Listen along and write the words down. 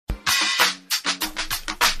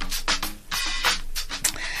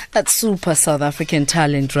That's super South African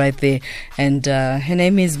talent right there. And her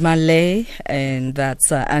name is Malay, and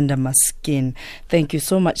that's Under My Skin. Thank you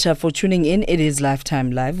so much for tuning in. It is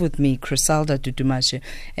Lifetime Live with me, Crisalda Dudumashe.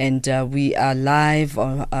 And we are live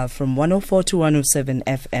from 104 to 107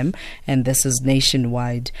 FM. And this is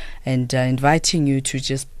nationwide. And inviting you to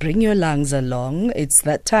just bring your lungs along. It's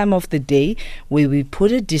that time of the day where we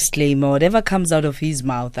put a disclaimer. Whatever comes out of his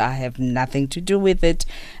mouth, I have nothing to do with it.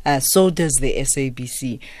 So does the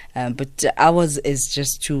SABC. But ours is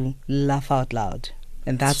just to laugh out loud.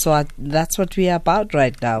 And that's what we are about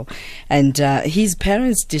right now. And his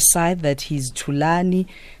parents decide that he's Tulani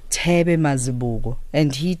Tebe Mazibugo.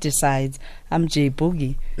 And he decides, I'm J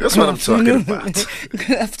Boogie. That's what I'm talking about.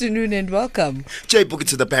 Good afternoon and welcome. J Boogie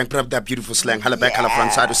to the bank. Put up that beautiful slang. Holla back, holla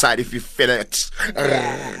front, side to side if you feel it.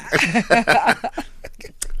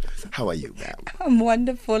 How are you, ma'am? I'm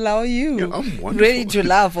wonderful. How are you? Yeah, I'm wonderful. Ready to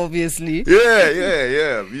laugh, obviously.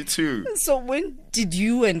 Yeah. Me too. So when did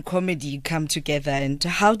you and comedy come together, and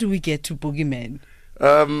how do we get to Boogeyman?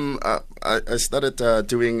 I started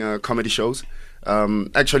doing comedy shows.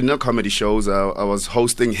 Actually, not comedy shows. I was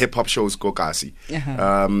hosting hip-hop shows, Kokasi.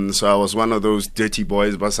 So I was one of those dirty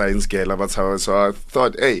boys, science girl. So I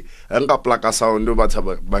thought, hey, it'll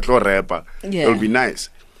be nice.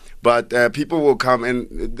 But people will come and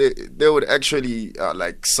they would actually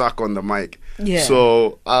like suck on the mic. Yeah.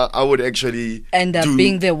 So I would actually end up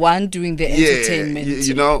being the one doing the entertainment.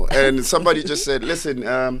 You know, and somebody just said, listen,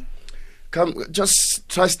 come, just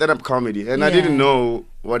try stand-up comedy. And I didn't know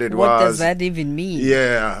what it was. What does that even mean?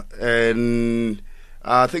 Yeah. And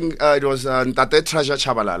I think it was Ntate Traja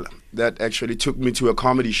Chabalala that actually took me to a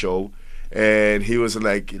comedy show. And he was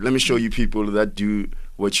like, let me show you people that do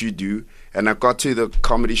what you do. And I got to the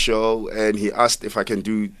comedy show and he asked if I can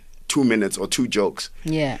do 2 minutes or 2 jokes.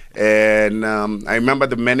 Yeah. And I remember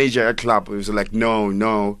the manager at club was like, no.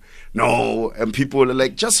 And people were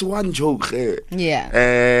like, just one joke. Yeah.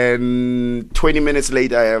 And 20 minutes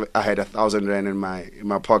later, I had 1,000 rand in my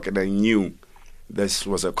pocket. I knew this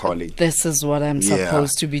was a calling. This is what I'm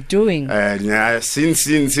supposed to be doing. And since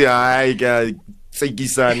I so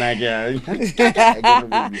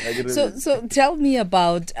tell me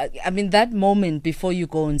about that moment before you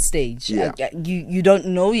go on stage. You don't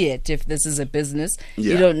know yet if this is a business.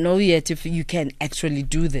 You don't know yet if you can actually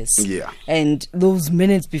do this. And those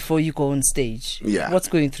minutes before you go on stage, what's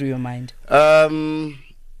going through your mind?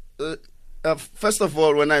 First of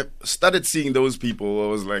all, when I started seeing those people, I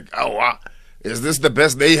was like, oh wow, is this the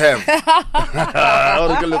best they have? 1,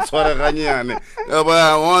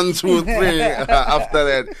 2, 3. After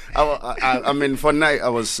that, I mean, for night I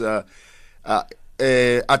was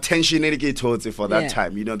attention educated for that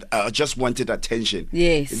time. You know, I just wanted attention.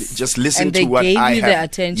 Yes. Just listen to what I have. And they gave you the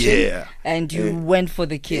attention. Yeah. And you went for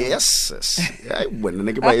the kill. Yes. I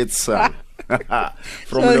went by its from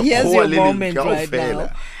so here's your moment right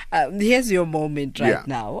now. Here's your moment right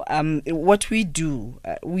now. What we do,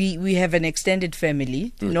 we have an extended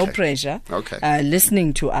family, no pressure,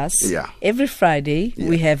 listening to us. Every Friday,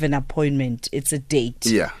 we have an appointment. It's a date.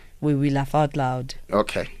 Where we laugh out loud.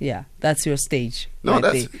 Yeah, that's your stage. No, right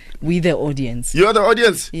that's... there. We the audience. You're the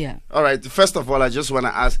audience? Yeah. All right, first of all, I just want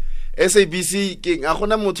to ask, SABC, King,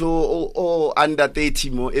 akona motho o under 30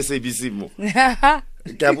 mo, SABC mo.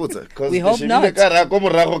 We hope not.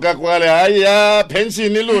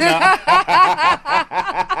 Pension luna.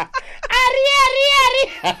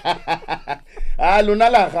 Luna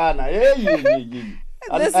la khana.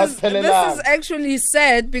 This is actually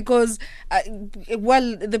sad because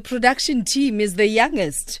the production team is the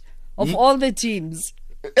youngest of all the teams.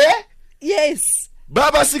 Yes.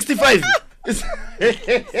 Baba 65.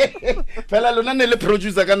 Phela lona ne le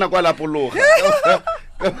producer kana kwa la pologa.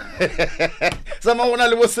 Sama ona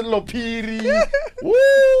le bosello phiri.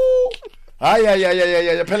 Woo! Ay.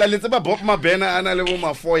 Phela le tseba Bob Mabena ana le bo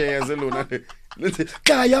ma 4 years lona.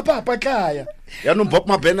 Kaya papa kaya. Ya no Bob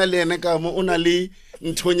Mabena le ene ka mo ona le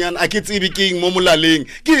nthonyana a ke tsibi king mo molaleng.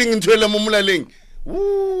 King nthwele mo molaleng.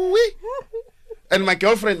 Woo! And my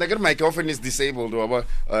girlfriend is disabled.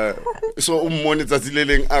 So monitor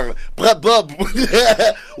zileleng Bob.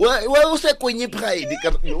 Why was that Queen Pride?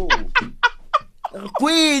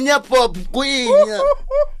 Queen Pop Queen.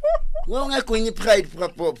 Wonga Queen Pride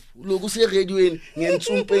Pop. Logo se radio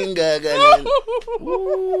ngensumpe ngaga.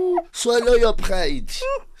 Swallow your pride.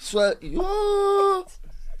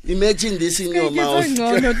 Imagine this in your mouth.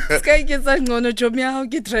 Sky gets a ngono chomia how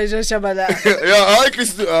get treasure shabala. Yeah,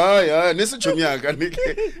 Christo. Yeah, nese chomia ka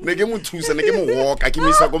neke mo thusa neke mo walk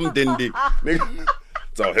akimisa komdende.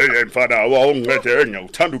 So hey father, wa ungete nya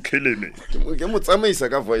uthanda ukhile me. Ke mo tsamaisa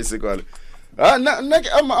ka voice kwala. Ke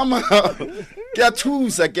a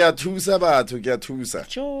thusa batho, ke a thusa.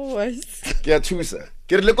 Ke a thusa.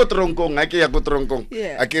 Ke re le ko tronkong, ha ke ya ko tronkong.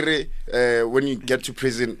 A ke re when you get to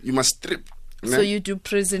prison, you must strip. So you do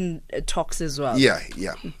prison talks as well? Yeah.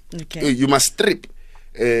 Okay. You must strip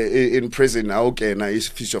in prison. Okay, now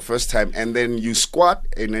if it's your first time, and then you squat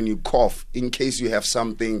and then you cough in case you have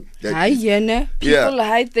something that. People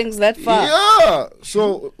hide things that far. Yeah.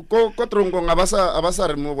 So ko tronkong abasa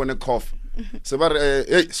remove on a cough. So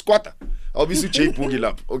hey, squat. Obviously check Boogie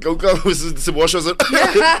lap. Okay, se wash us.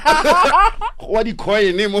 What the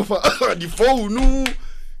coin name of the phone?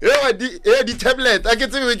 Yeah, the tablet. I can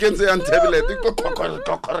say we can say on tablet.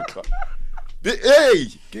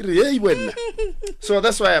 Hey, when. So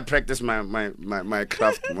that's why I practice my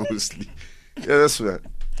craft mostly. Yeah, that's why.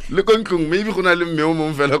 Look on maybe gonna le me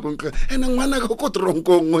mo mfela kon ka ena ngwana go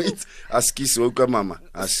tronkong it's askis o ka mama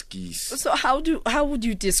askis. So how would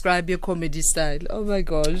you describe your comedy style? Oh my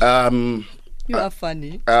gosh. You are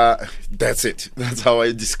funny. That's it. That's how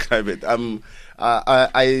I describe it.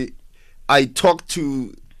 I talk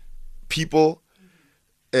to people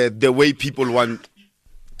the way people want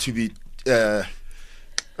to be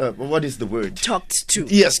what is the word? Talked to.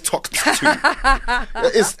 Yes, talked to.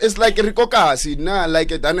 It's like rikokasi,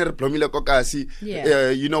 like a daner plomile kokasi.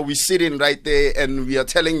 You know, we sitting right there and we are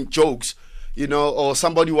telling jokes, you know, or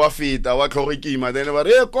somebody wafit, then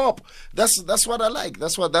hey, cop. That's what I like.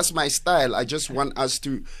 That's my style. I just want us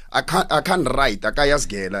to. I can't write.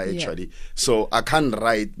 Actually, so I can't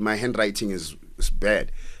write. My handwriting is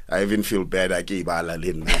bad. I even feel bad. I gave like,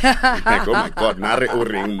 oh my God, nare o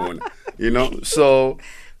ring mona. You know, so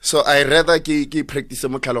I rather ki practice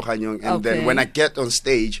mo khaloganyong, and then when I get on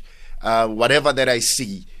stage, whatever that I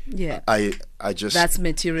see, I just that's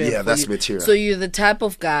material. Yeah, that's material. So you're the type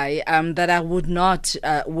of guy that I would not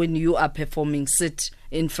when you are performing sit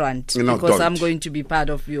in front, because I'm going to be part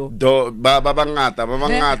of you. Babangata.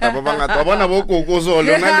 Bona bo kokoso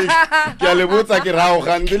lona ke a le botsa ke rao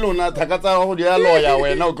gante lona thakatsa go dia lawyer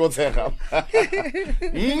wena o go tshega.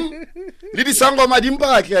 Le di sangoma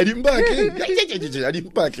dimpake a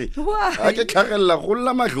ke tlhagella go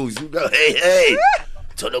lla maglosi. Hey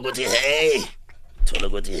thologoti hey ke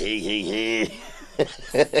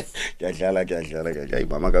dlala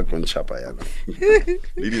mama ka konchapa yana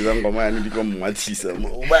le di zangoma yana di ko mwathisa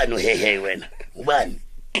ubani hey wena ubani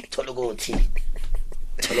thologoti.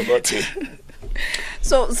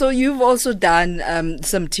 So you've also done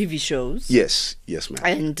some TV shows. Yes ma'am.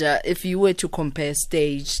 And if you were to compare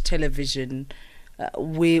stage, television,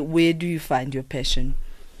 where do you find your passion?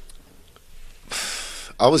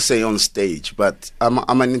 I would say on stage, but I'm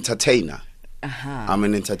an entertainer. I'm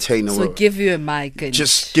an entertainer. So give you a mic and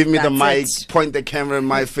just give me the mic, point the camera in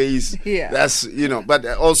my face. That's, you know, but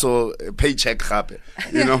also paycheck happen.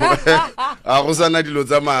 You know,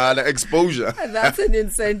 exposure. That's an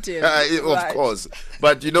incentive. Of course.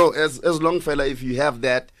 But you know, as long fella, if you have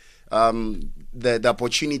that the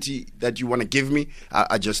opportunity that you want to give me,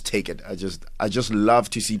 I just take it. I just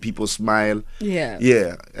love to see people smile.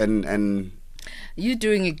 Yeah, and you're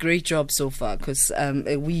doing a great job so far, because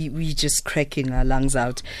we just cracking our lungs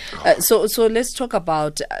out. So let's talk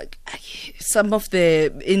about some of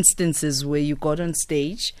the instances where you got on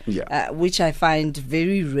stage, which I find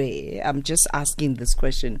very rare. I'm just asking this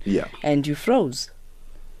question. And you froze.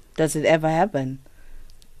 Does it ever happen?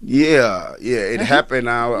 Yeah, it happened.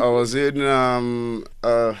 I was in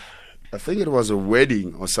I think it was a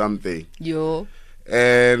wedding or something.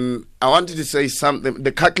 And I wanted to say something.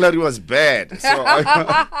 The cutlery was bad, so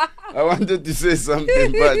I wanted to say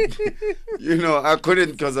something, but you know I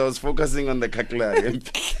couldn't because I was focusing on the cutlery.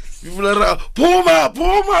 People are like, Puma,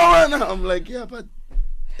 and I'm like, yeah, but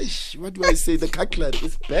what do I say? The cutlery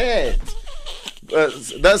is bad. But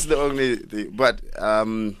that's the only thing. But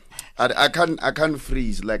I can't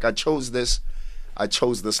freeze. Like I chose this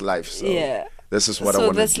life. So. This is what I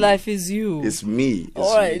want to do. So this life is you. It's me.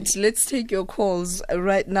 All right, let's take your calls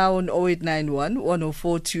right now on 0891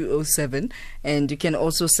 104 207. And you can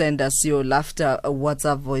also send us your laughter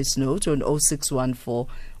WhatsApp voice note on 0614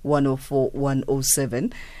 104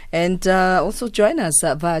 107. And also join us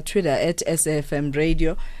via Twitter at SAFM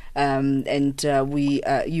Radio. And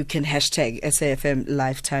you can hashtag SAFM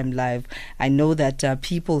Lifetime Live. I know that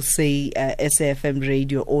people say SAFM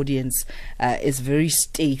radio audience is very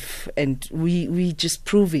stiff, and we just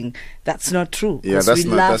proving that's not true. Yeah, that's we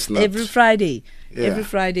laugh every Friday. Yeah. Every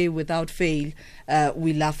Friday without fail,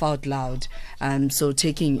 we laugh out loud. So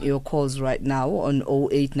taking your calls right now on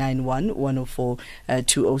 0891 104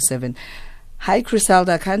 207. Hi, Crisalda.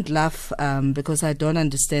 I can't laugh because I don't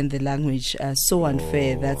understand the language. So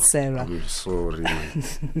unfair. That's Sarah. I'm sorry, man.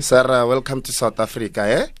 Sarah, welcome to South Africa,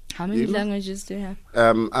 eh? How many languages do you have?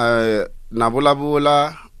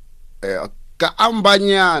 Nabula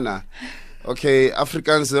Kaambanyana. Okay,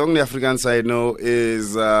 Africans, the only Africans I know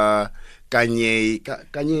is Kanye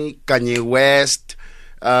West,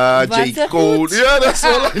 J. Cole. Yeah, that's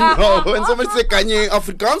all I know. When somebody say Kanye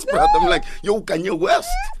Afrikaans, bro, I'm like, yo, Kanye West.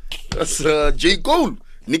 That's J. Cole.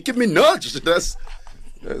 Nicki Minaj. That's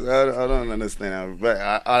I don't understand, but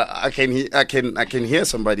I can hear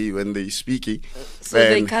somebody when they speaking. So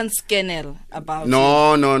they can't scan about.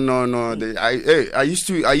 No. I used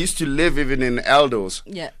to live even in Eldos.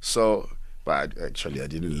 Yeah. So. But actually, I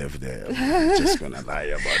didn't live there. I'm just going to lie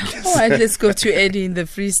about this. All right, let's go to Eddie in the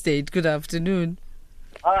Free State. Good afternoon.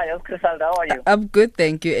 Hi, I'm Crisalda. How are you? I'm good,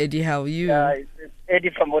 thank you, Eddie. How are you? It's Eddie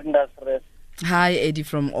from Odendals Rest. Hi, Eddie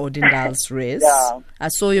from Odendals Rest. Yeah. I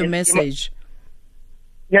saw your message.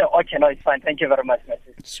 Yeah, okay, no, it's fine. Thank you very much,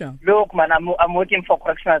 message. Sure. Look, man, I'm working for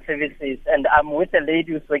correctional services, and I'm with a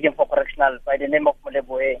lady who's working for correctional by the name of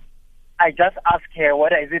Moleboe. I just asked her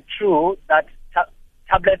whether is it true that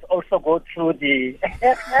tablets also go through the...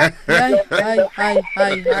 Hi.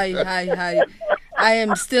 I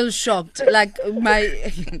am still shocked. Like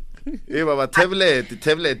my... Yeah, Baba, tablet,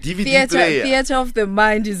 DVD player. Theater of the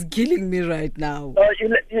mind is killing me right now.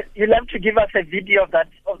 You'll have to give us a video of that.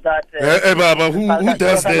 Hey, Baba, who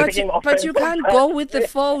does that? But you can't go with the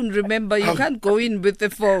phone, remember? You can't go in with the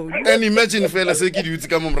phone. And imagine, fella, say, you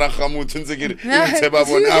come on, come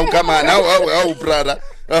on, how, brother.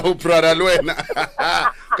 Oh, brother,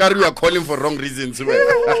 God, we are calling for wrong reasons. Thank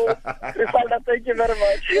you very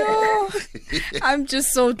much. Yo, I'm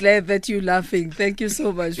just so glad that you're laughing. Thank you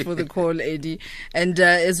so much for the call, Eddie. And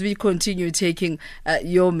as we continue taking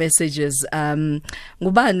your messages, I need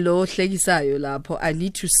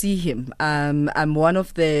to see him. I'm one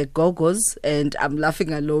of the gogos, and I'm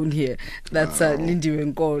laughing alone here. That's Lindy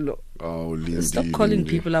Wenkolo. Oh, Lindy. Stop calling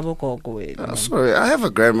people abogogo. I'm sorry, I have a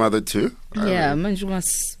grandmother too. Yeah,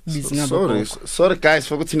 sorry guys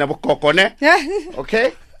for kuthina abogogo ne.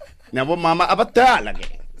 Okay? Nabo mama abadala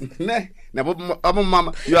ke. Ne? Nabo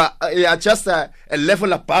mama, you are just a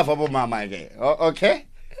level above abo mama ke. Okay?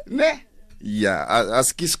 Ne? Yeah,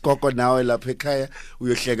 askis koko nawe lapha ekhaya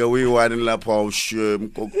uyohleka uyi1 lapha awushiye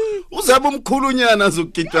mkoko. Uzabe umkhulunyana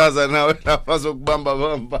azokukitwaza nawe lapha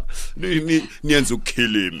azokubamba niyenza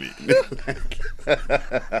ukukhilimi.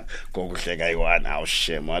 Gogo hleka i1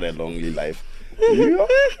 awushiye, what a lonely life.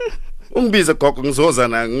 Ungibize gogo ngizoza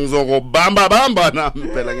na ngizokubamba nami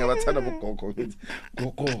phela ngiyabathanda bogogo.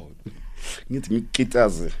 Gogo. Ngithi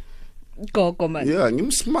ngikitaze. Gogo man. Yeah,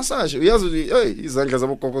 ngimmassage. Uyazi hey izandla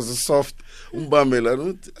zabogogo zisoft. Umbambela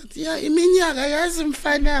uthi yeah iminyaka yazi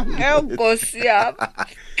mfana. Nkosi yami.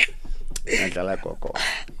 Ngidlala gogo.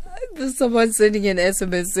 There's someone sending an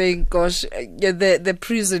SMS saying, gosh, the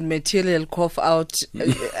prison material cough out,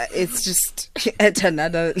 it's just at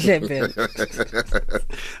another level.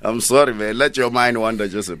 I'm sorry, man. Let your mind wander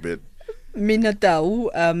just a bit.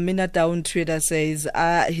 Minatau on Twitter says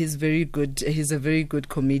he's very good. He's a very good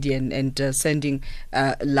comedian and sending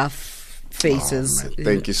laugh faces. Oh,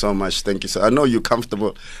 thank you so much. Thank you so. I know you're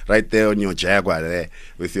comfortable right there on your Jaguar there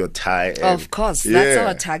with your tie. Of course, that's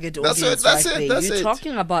our target audience. You're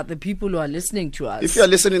talking about the people who are listening to us. If you are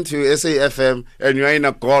listening to SAFM and you are in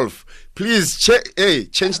a golf, please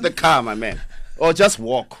change the car, my man, or just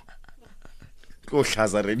walk. Go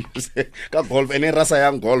golf and rasa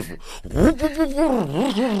yang golf.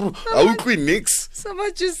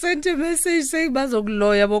 Someone just sent a message saying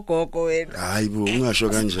bazogloya bogogo wena. Hayi bo ungasho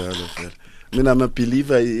kanjalo phela. Mina I'm a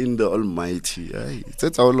believer in the Almighty. Hayi,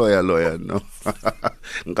 it's our lawyer no.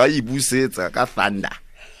 Ngayibusetsa ka thunder.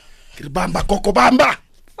 Kiribamba gogo bamba.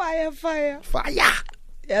 Fire.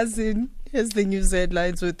 Yazin, here's the news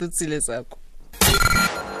headlines with Utsile Sako.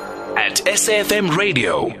 At SAFM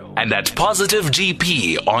Radio and at Positive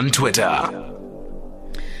GP on Twitter.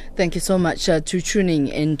 Thank you so much for tuning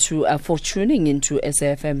into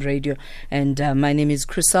SAFM Radio. And my name is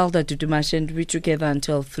Crisalda Dudumash, and we're together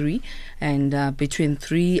until 3. And between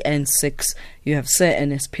 3 and 6, you have Sir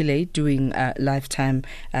Ernest Pillay doing Lifetime.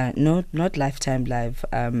 Not Lifetime Live.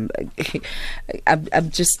 I'm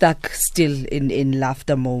just stuck still in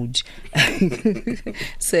laughter mode.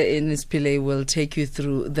 Sir Ernest Pillay will take you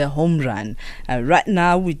through the home run. Right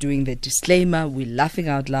now, we're doing the disclaimer. We're laughing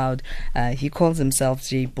out loud. He calls himself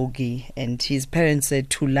J. Boogie, and his parents said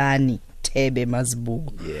Tulani Tebe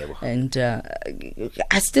Mazbu. Yeah. And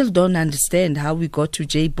I still don't understand how we got to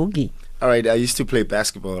J. Boogie. All right, I used to play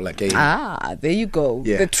basketball like there you go.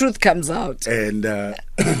 Yeah. The truth comes out. And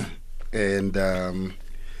and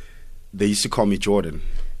they used to call me Jordan.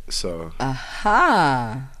 So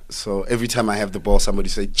so every time I have the ball, somebody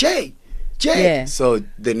say Jay. Yeah. So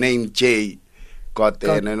the name Jay got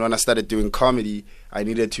there, and then when I started doing comedy, I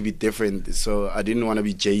needed to be different. So I didn't want to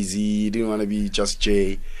be Jay-Z, didn't want to be just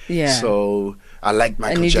Jay. Yeah. So I like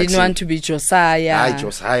Michael Jackson. And you didn't want to be Josiah.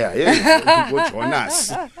 Josiah, yeah.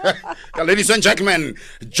 Jonas. Ladies and gentlemen,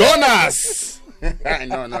 Jonas.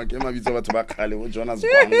 No, ke mabitso batho ba khale bo Jonas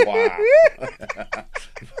Gwangwa.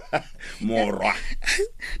 Morwa.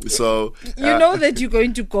 So you know that you're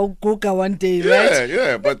going to go Guga one day, right?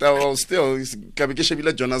 Yeah, but I will still ka be ke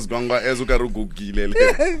shebile Jonas Gwangwa as o ka re gugile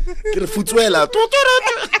le. Ke re futswela.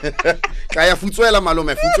 Ka ya futswela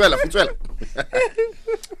malome, futswela.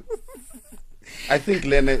 I think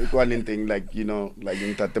Lene Qualentine, like, you know, like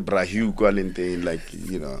in Tate Brahu Qualentine, like,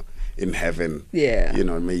 you know, in heaven. Yeah. You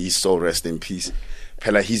know, may his soul rest in peace.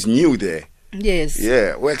 Pela, he's new there. Yes.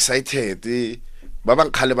 Yeah, we're excited.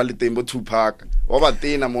 Babang khale ba le teng bo Tupac. Wa ba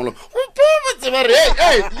tena molo.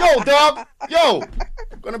 Hey, yo, dog. Yo.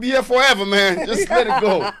 Gonna be here forever, man. Just let it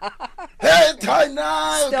go. Hey, time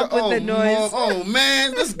now. Stop with the noise. Oh,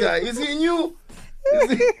 man, this guy, is he new?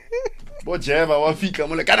 Is he? Bojeva wa fika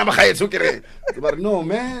mo le kana ba gaetso kere. But no,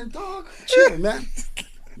 man, dog. Chill, man.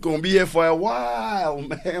 Gonna be here for a while,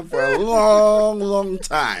 man, for a long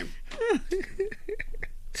time.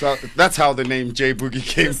 So that's how the name J Boogie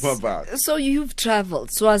came about. So you've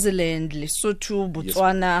traveled Swaziland, Lesotho,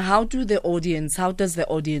 Botswana. Yes. How does the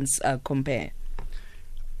audience compare?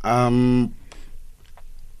 Oh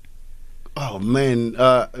man,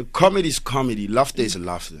 comedy is comedy. Laughter is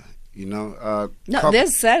laughter. You know. No,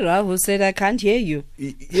 there's Sarah who said I can't hear you.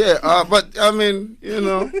 Yeah, but I mean, you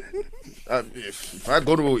know. If I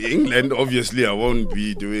go to England, obviously I won't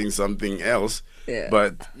be doing something else. Yeah.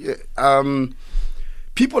 But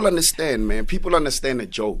people understand, man. People understand a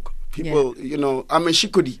joke. People, you know. I mean,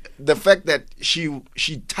 the fact that she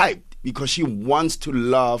typed because she wants to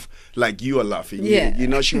laugh like you are laughing. Yeah. You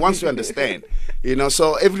know, she wants to understand. You know,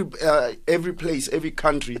 so every place, every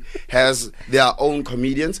country has their own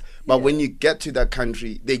comedians. But when you get to that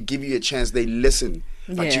country, they give you a chance. They listen.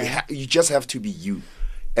 But you just have to be you.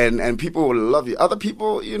 And people will love you. Other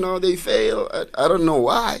people, you know, they fail. I don't know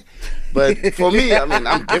why. But for me, I mean,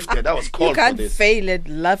 I'm gifted. I was called for this. You can't fail at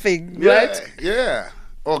laughing, right? Yeah.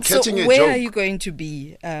 Or catching a joke. So where are you going to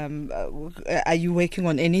be? Are you working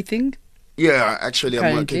on anything? Yeah, actually,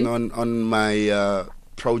 currently? I'm working on my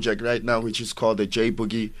project right now, which is called the J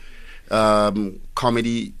Boogie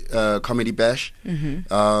Comedy Bash,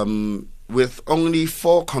 with only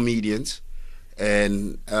 4 comedians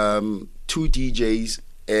and 2 DJs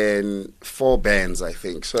and 4 bands, I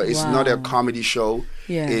think. So it's not a comedy show.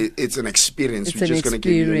 Yeah. It's an experience. We're just going to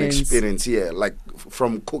give you an experience. Yeah, like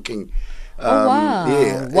from cooking.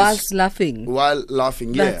 Yeah, whilst laughing. While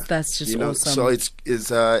laughing, yeah. That's just awesome. So it's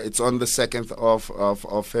on the 2nd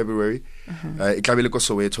of February. Ikabeleko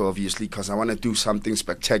Soweto, obviously, because I want to do something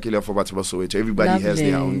spectacular for Bataba Soweto. Everybody has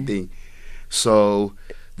their own thing. So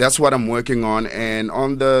that's what I'm working on. And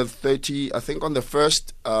on the 30, I think on the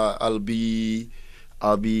 1st, I'll be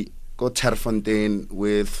go Terfontaine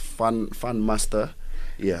with Fun Master.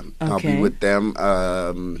 Yeah, okay. I'll be with them.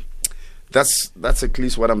 That's at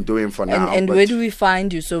least what I'm doing for now. And where do we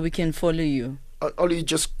find you so we can follow you? Only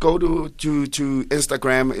just go to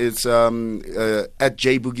Instagram. It's at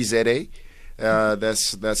JBoogieZA.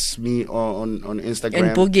 That's me on Instagram.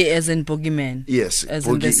 And Boogie as in Boogeyman. Yes, as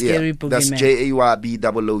Boogie, in the scary Boogeyman. That's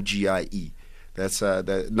JAYBOOGIE. That's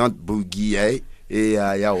not Boogie.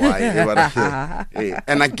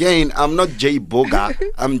 And again, I'm not J Boga.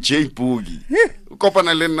 I'm J Boogie.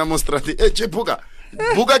 J Boga.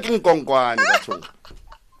 Buga king kongkwani batho.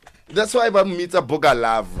 That's why ba meet a Buga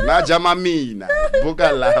love. Na jama mina.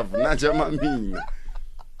 Buga love. Na jama mina.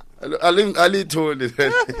 Ali told it.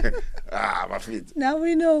 Bafit. Now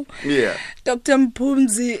we know. Yeah. Dr.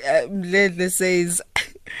 Mpumzi Mledle says,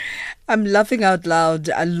 I'm laughing out loud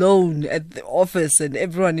alone at the office and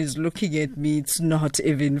everyone is looking at me. It's not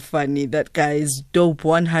even funny. That guy is dope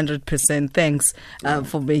 100%. Thanks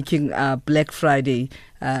for making Black Friday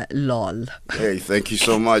lol. Hey, thank you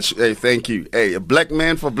so much. Hey, thank you. Hey, a black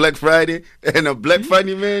man for Black Friday and a black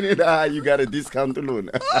funny man, and you got a discount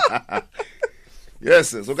alone. Yes,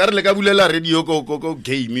 so ka re le ka bulela radio go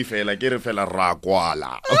game me fela ke re fela ra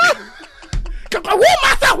kwala.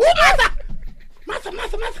 Mother.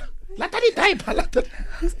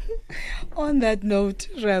 On that note,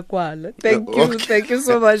 Rakwala, thank you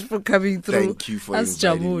so much for coming through. Thank you for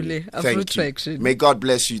inviting me. Thank you. May God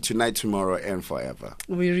bless you tonight, tomorrow, and forever.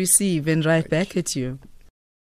 We receive and right back at you.